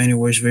the Combiner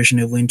Wars version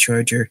of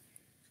Windcharger,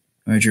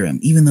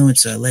 even though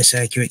it's less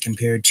accurate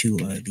compared to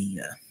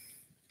the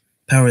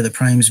Power of the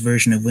Primes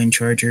version of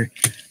Windcharger,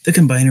 the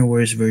Combiner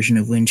Wars version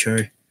of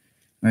Windcharger,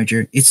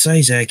 it's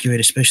size accurate,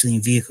 especially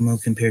in vehicle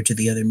mode compared to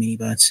the other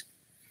mini-bots.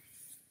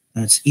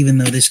 Even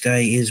though this guy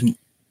is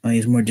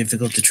more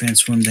difficult to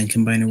transform than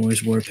Combiner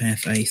Wars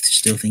Warpath, I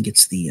still think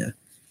it's the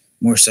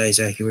more size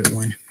accurate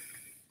one.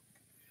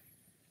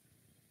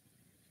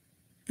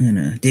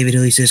 And David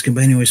Hilly says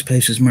Combiner Wars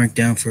Pipes was marked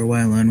down for a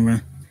while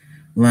on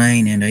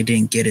line, and I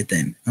didn't get it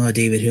then. Oh,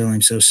 David Hill,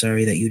 I'm so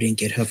sorry that you didn't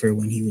get Huffer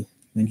when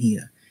he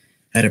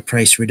had a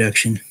price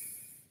reduction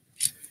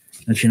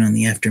on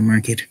the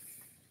aftermarket.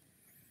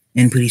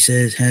 Input, he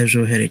says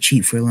Hasbro had it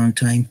cheap for a long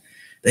time.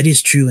 That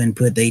is true,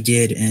 Input. They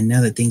did, and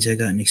now that things have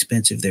gotten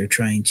expensive, they're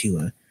trying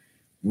to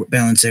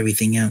balance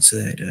everything out so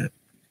that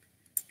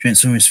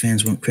Transformers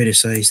fans won't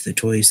criticize the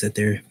toys that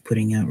they're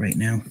putting out right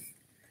now.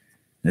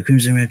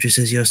 Crimson Raptor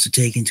says you also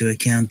take into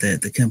account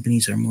that the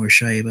companies are more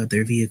shy about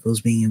their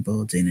vehicles being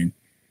involved in an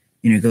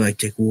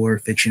intergalactic war,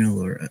 fictional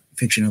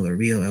or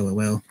real.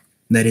 LOL.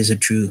 That is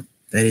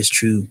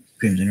true,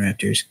 Crimson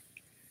Raptors.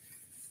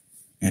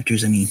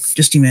 Raptors, I mean,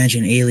 just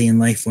imagine alien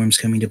life forms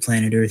coming to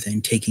planet Earth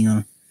and taking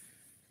on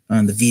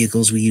the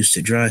vehicles we use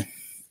to drive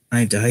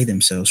to hide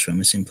themselves from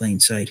us in plain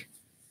sight.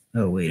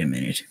 Oh, wait a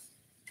minute.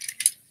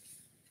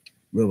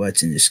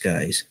 Robots in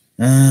disguise.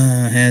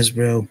 Ah,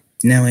 Hasbro.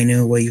 Now I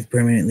know why you've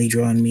permanently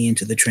drawn me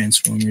into the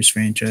Transformers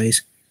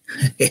franchise.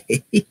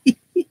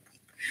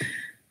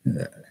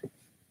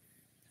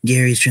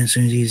 Gary's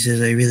Transformers, he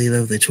says, I really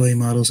love the toy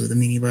models of the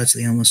Minibots.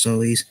 They almost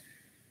always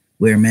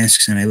wear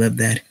masks, and I love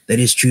that. That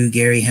is true,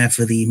 Gary. Half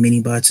of the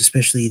Minibots,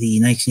 especially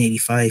the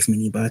 1985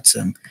 Minibots,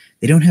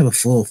 they don't have a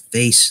full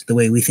face the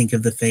way we think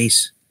of the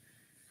face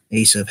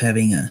of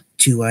having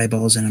two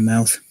eyeballs and a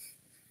mouth.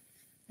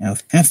 Now,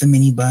 half the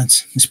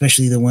Minibots,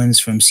 especially the ones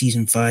from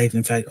Season 5,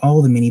 in fact,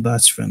 all the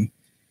Minibots from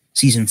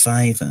Season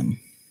 5,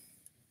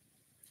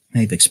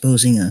 have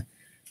exposing a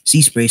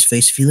Sea Spray's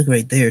face. If you look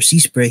right there, Sea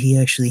Spray, he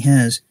actually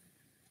has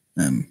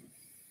a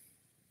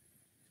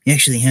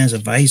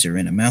visor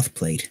and a mouth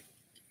plate.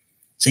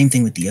 Same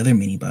thing with the other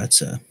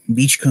Minibots.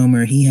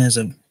 Beachcomber,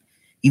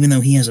 even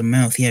though he has a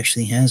mouth, he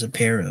actually has a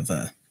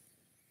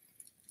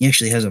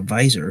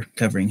visor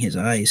covering his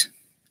eyes.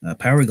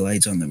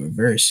 Powerglide's on the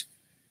reverse.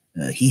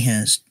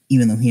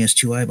 Even though he has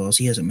two eyeballs,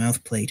 he has a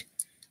mouth plate.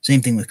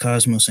 Same thing with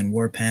Cosmos and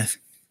Warpath.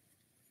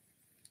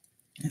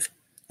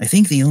 I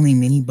think the only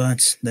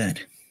Minibots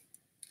that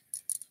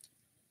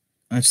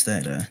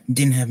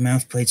didn't have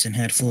mouth plates and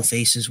had full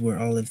faces were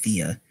all of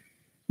the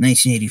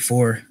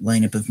 1984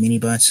 lineup of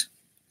Minibots.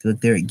 If you look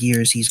there at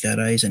Gears, he's got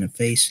eyes and a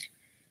face.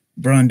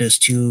 Brawn does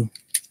too,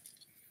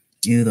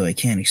 even though I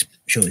can't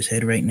show his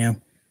head right now.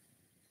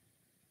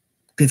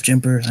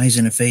 Cliffjumper, eyes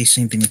and a face,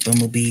 same thing with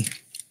Bumblebee.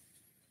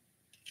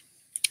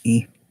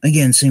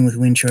 Again, same with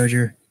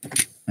Windcharger,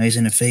 eyes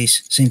and a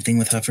face, same thing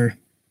with Huffer.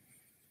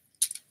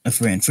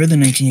 And for the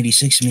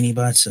 1986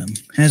 Minibots,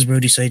 Hasbro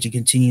decided to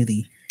continue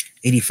the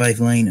 85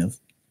 line of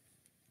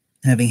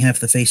having half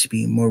the face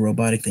be more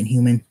robotic than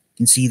human. You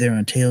can see there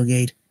on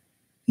Tailgate,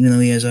 even though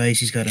he has eyes,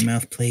 he's got a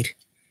mouth plate.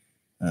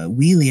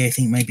 Wheelie, I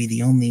think, might be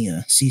the only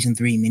Season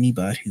 3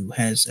 Minibot who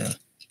has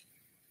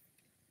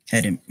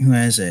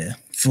a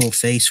full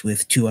face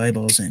with two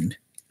eyeballs and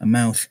a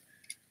mouth.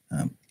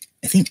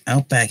 I think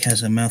Outback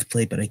has a mouth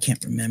plate, but I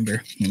can't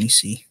remember. Let me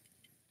see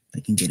if I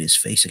can get his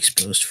face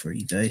exposed for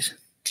you guys.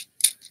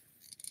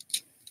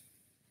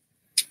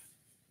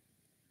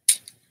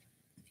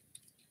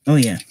 Oh,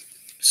 yeah.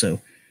 So,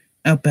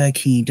 Outback,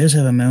 he does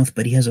have a mouth,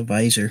 but he has a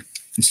visor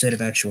instead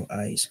of actual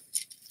eyes.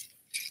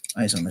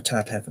 Eyes on the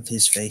top half of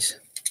his face.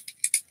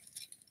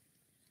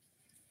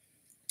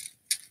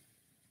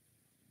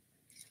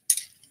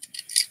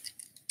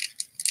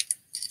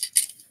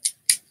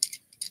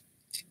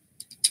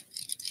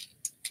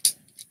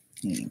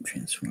 And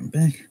transform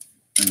back.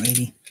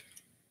 Alrighty.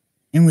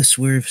 And with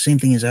Swerve, same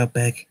thing as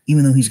Outback.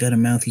 Even though he's got a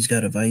mouth, he's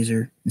got a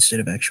visor instead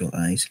of actual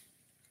eyes.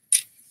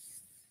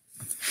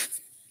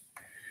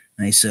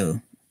 Nice.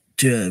 So,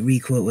 to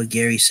requote what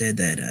Gary said,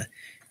 that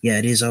yeah,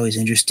 it is always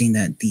interesting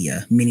that the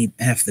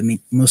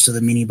most of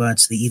the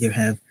Minibots, they either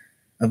have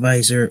a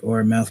visor or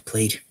a mouth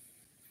plate,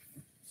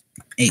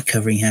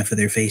 covering half of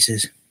their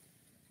faces.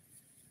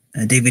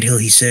 David Hill,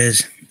 he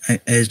says,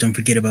 as don't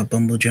forget about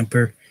Bumble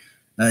Jumper.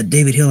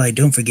 David Hill, I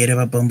don't forget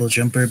about Bumble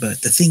Jumper,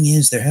 but the thing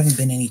is, there haven't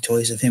been any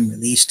toys of him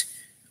released.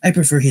 I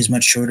prefer his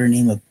much shorter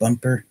name of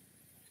Bumper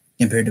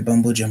compared to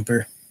Bumble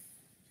Jumper.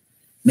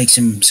 Makes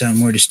him sound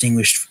more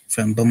distinguished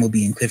from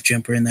Bumblebee and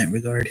Cliffjumper in that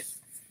regard.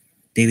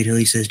 David Hill,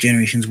 he says,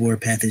 Generations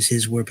Warpath is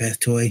his Warpath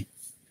toy.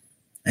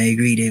 I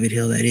agree, David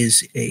Hill, that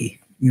is a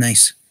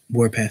nice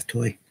Warpath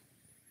toy.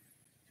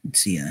 Let's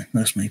see, I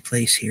lost my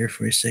place here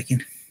for a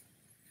second.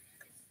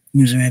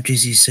 News and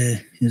Raptors, he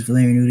said, his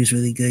Valerian Oud is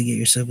really good. Get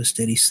yourself a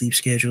steady sleep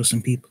schedule.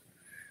 Some people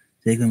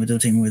take them, but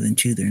don't take more than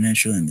two. They're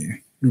natural and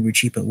they're uber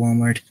cheap at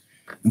Walmart.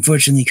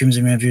 Unfortunately,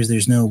 Crimson Raptors,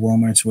 there's no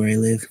Walmarts where I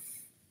live.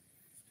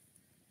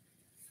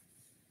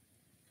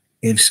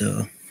 If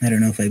so, I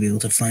don't know if I'd be able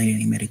to find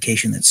any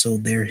medication that's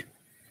sold there.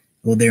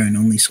 Well, there and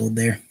only sold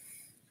there.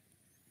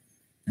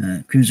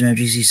 Crimson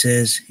Raptors, he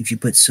says, if you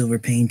put silver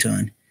paint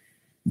on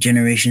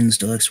Generations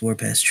Deluxe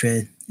Warpath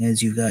Tread,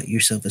 as you've got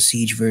yourself a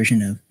Siege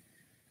version of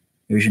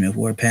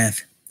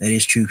Warpath. That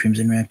is true,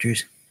 Crimson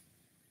Raptors.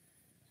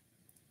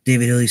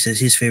 David Hill, he says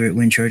his favorite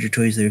Windcharger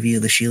toy is the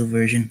Reveal the Shield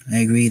version. I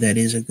agree, that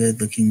is a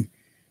good-looking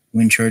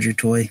Windcharger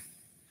toy.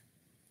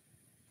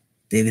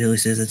 David Hill, he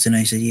says that's a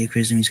nice idea,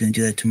 Crimson. He's going to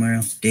do that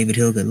tomorrow. David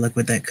Hill, good luck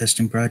with that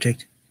custom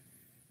project.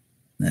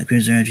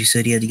 Crimson Raptors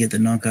said he had to get the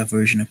knockoff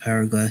version of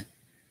Powerglide.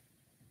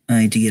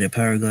 To get a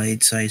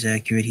Powerglide size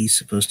accurate, he's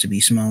supposed to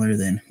be smaller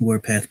than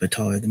Warpath, but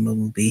taller than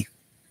Bumblebee.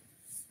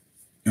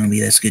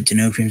 That's good to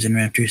know, Crimson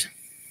Raptors.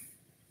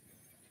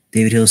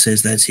 David Hill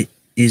says that's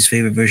his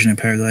favorite version of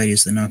Powerglide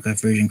is the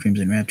knockoff version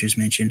Crimson Raptors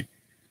mentioned.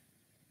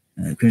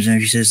 Crimson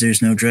Raptors says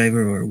there's no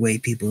driver or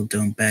weight. People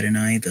don't bat an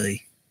eye.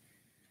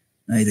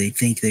 They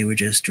think they were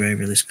just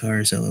driverless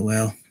cars,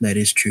 lol. That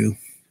is true.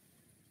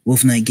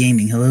 Wolf Knight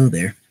Gaming, hello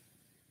there.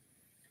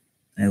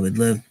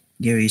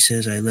 Gary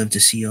says, I love to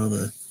see all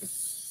the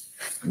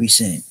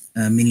recent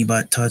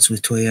Minibot tots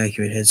with toy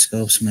accurate head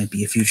sculpts might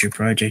be a future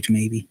project,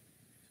 maybe.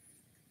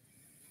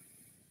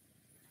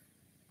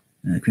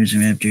 Crimson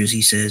Raptors,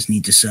 he says,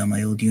 need to sell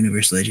my old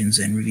Universe Legends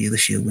and reveal the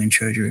Shield Wind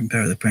Charger and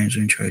Power the Prime's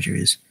Wind Charger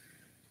is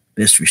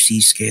best for C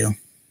scale.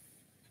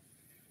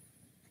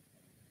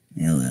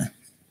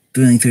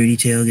 Thrilling 30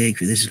 tailgate.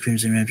 This is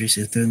Crimson Raptor.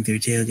 Says Thrilling 30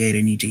 tailgate.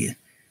 I need to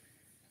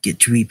get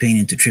to repaint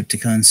into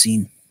Triptychon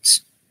scene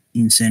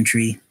in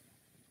Sentry.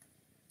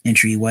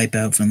 Entry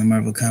Wipeout from the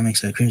Marvel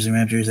Comics. Crimson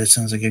Raptors. That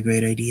sounds like a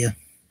great idea.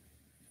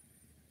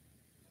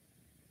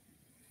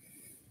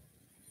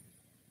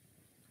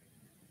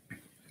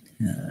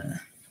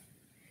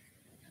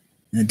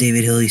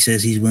 David Hill, he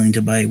says he's willing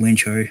to buy a Wind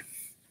Charger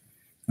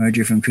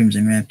from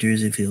Crimson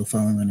Raptors if he'll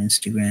follow him on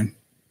Instagram.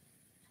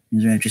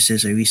 Crimson Raptor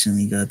says, I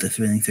recently got the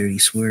Thrilling 30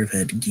 Swerve,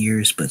 had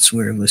gears, but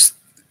Swerve was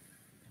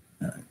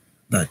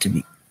bought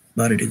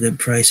at a good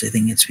price. I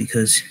think it's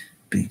because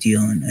big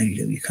deal on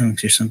IDW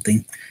Comics or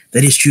something.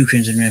 That is true,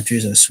 Crimson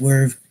Raptors.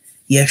 Swerve,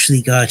 he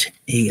actually got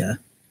he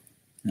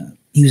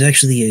was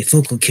actually a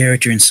focal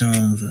character in some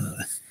of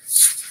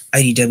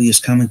IDW's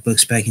comic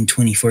books back in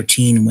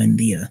 2014 when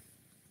the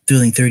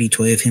Thrilling 30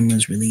 toy of him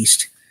was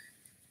released.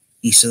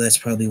 So that's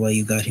probably why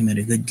you got him at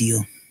a good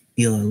deal.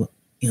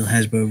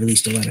 Hasbro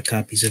released a lot of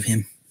copies of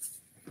him.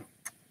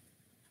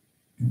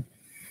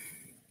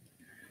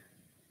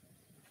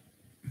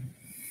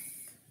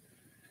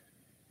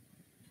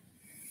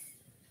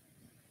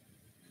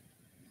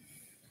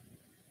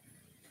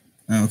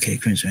 Okay,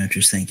 Crimson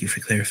Raptors, thank you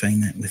for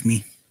clarifying that with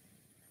me.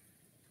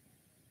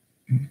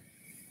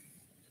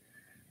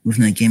 Wolf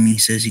Knight Gaming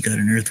says he got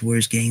an Earth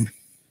Wars game.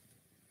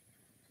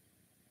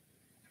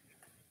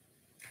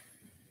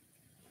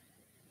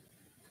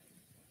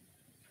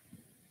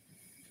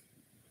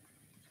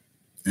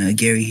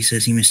 Gary, he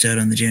says he missed out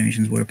on the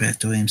Generations Warpath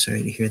toy. I'm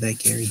sorry to hear that,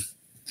 Gary.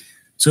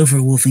 So for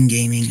Wolfen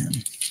Gaming,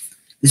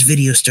 this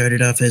video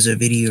started off as a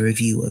video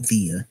review of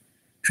the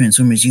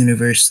Transformers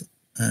Universe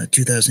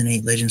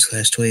 2008 Legends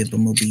Class toy of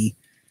Bumblebee,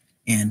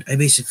 and I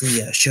basically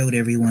showed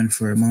everyone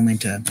for a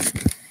moment,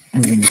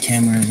 moving the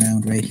camera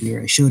around right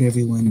here. I showed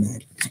everyone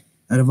that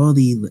out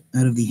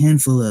of the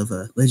handful of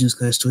Legends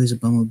Class toys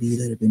of Bumblebee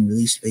that have been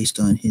released based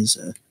on his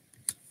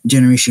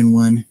Generation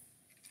 1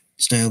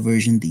 style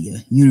version,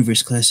 the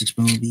Universe Classics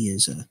Bumblebee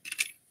is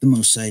the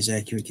most size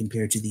accurate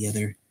compared to the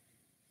other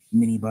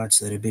mini-bots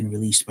that have been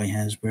released by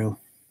Hasbro.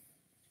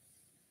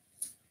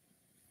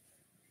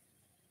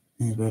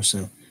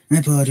 So I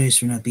apologize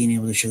for not being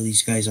able to show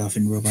these guys off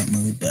in robot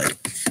mode, but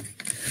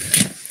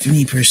for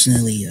me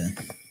personally,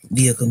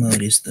 vehicle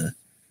mode is the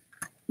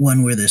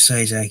one where the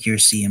size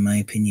accuracy, in my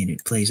opinion,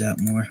 it plays out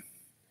more.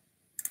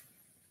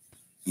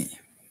 Yeah.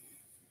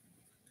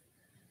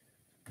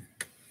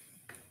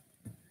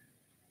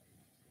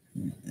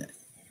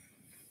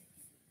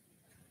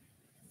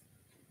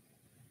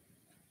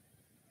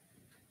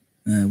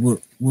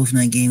 Wolf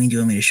Knight Gaming, do you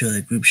want me to show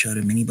that group shot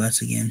of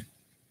mini-bots again?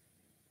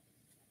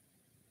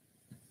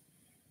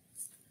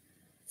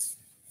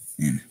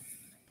 And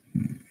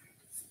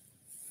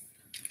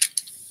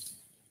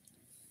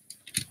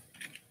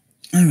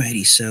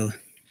alrighty, so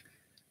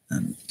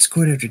it's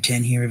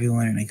 10:15 here,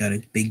 everyone, and I got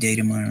a big day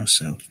tomorrow,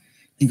 so I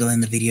think I'll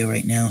end the video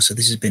right now. So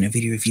this has been a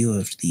video review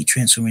of the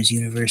Transformers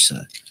Universe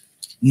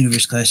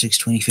Classics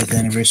 25th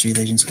Anniversary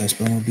Legends Class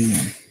Bumblebee,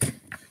 and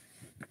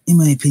in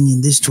my opinion,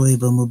 this toy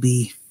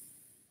Bumblebee,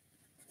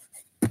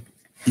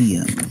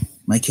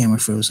 my camera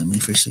froze on me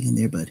for a second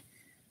there, but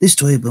this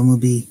toy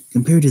Bumblebee,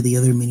 compared to the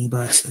other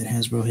mini-bots that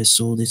Hasbro has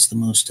sold, it's the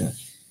most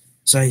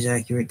size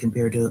accurate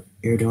compared to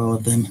all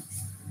of them.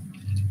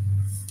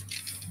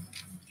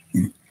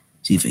 And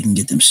see if I can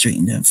get them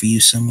straightened out for you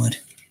somewhat.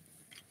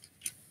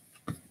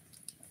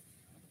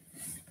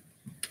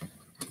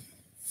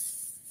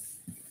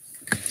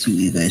 See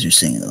what you guys are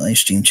saying in the live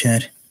stream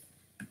chat.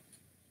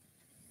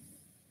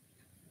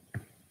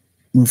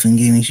 Wolfen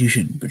Gaming, you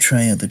should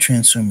try out the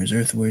Transformers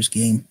Earth Wars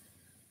game.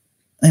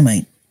 I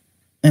might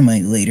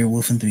later.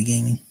 Wolfen 3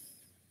 Gaming.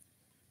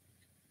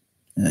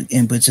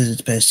 Input says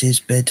it's past his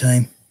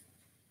bedtime.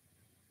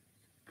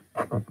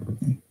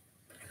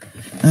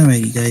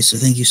 Alrighty, guys. So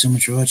thank you so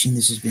much for watching.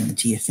 This has been the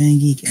TFN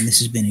Geek, and this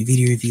has been a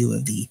video review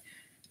of the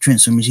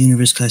Transformers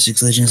Universe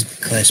Classics Legends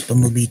Class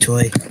Bumblebee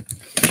toy.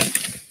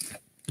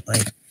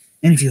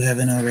 And if you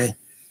haven't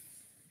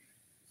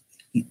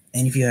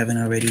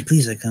already,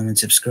 please like, comment,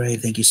 subscribe.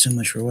 Thank you so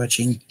much for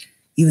watching.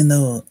 Even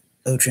though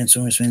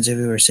Transformers fans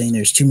everywhere are saying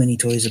there's too many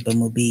toys of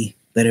Bumblebee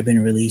that have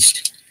been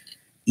released,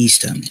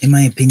 in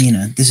my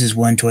opinion, this is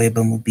one toy of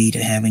Bumblebee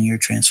to have in your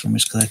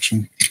Transformers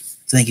collection.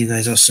 Thank you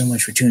guys all so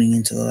much for tuning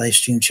into the live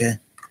stream chat.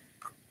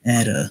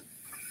 Trying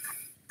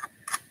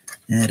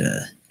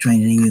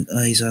to name you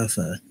guys off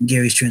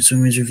Gary's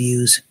Transformers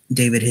reviews,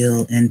 David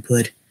Hill,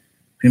 Input,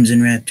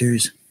 Crimson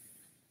Raptors,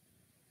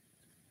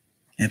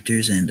 and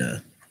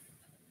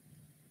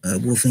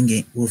Wolf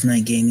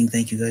Knight Gaming.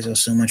 Thank you guys all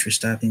so much for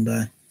stopping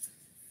by.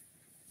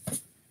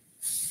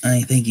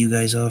 I thank you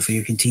guys all for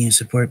your continued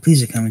support.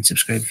 Please comment,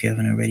 subscribe if you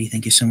haven't already.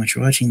 Thank you so much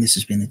for watching. This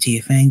has been the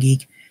TFN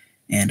Geek,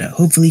 And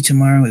hopefully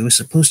tomorrow. It was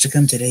supposed to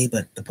come today,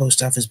 but the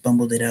post office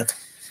bumbled it up.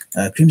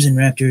 Crimson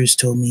Raptors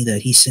told me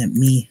that he sent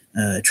me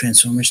a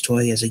Transformers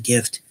toy as a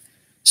gift.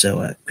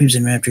 So,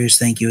 Crimson Raptors,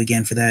 thank you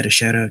again for that. A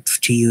shout out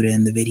to you to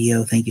end the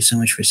video. Thank you so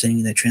much for sending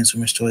me that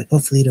Transformers toy.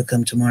 Hopefully it'll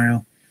come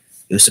tomorrow.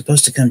 It was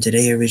supposed to come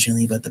today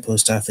originally, but the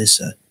post office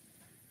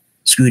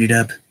screwed it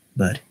up.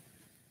 But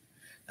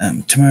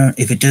tomorrow,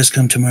 if it does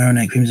come tomorrow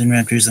night, Crimson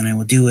Raptors, then I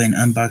will do an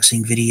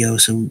unboxing video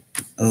so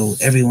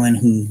everyone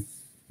who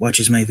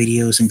watches my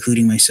videos,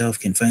 including myself,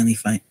 can finally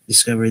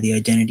discover the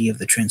identity of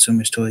the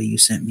Transformers toy you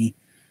sent me.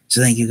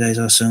 So thank you guys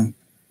all so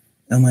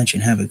much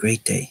and have a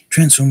great day.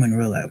 Transform and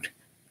roll out.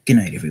 Good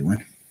night,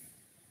 everyone.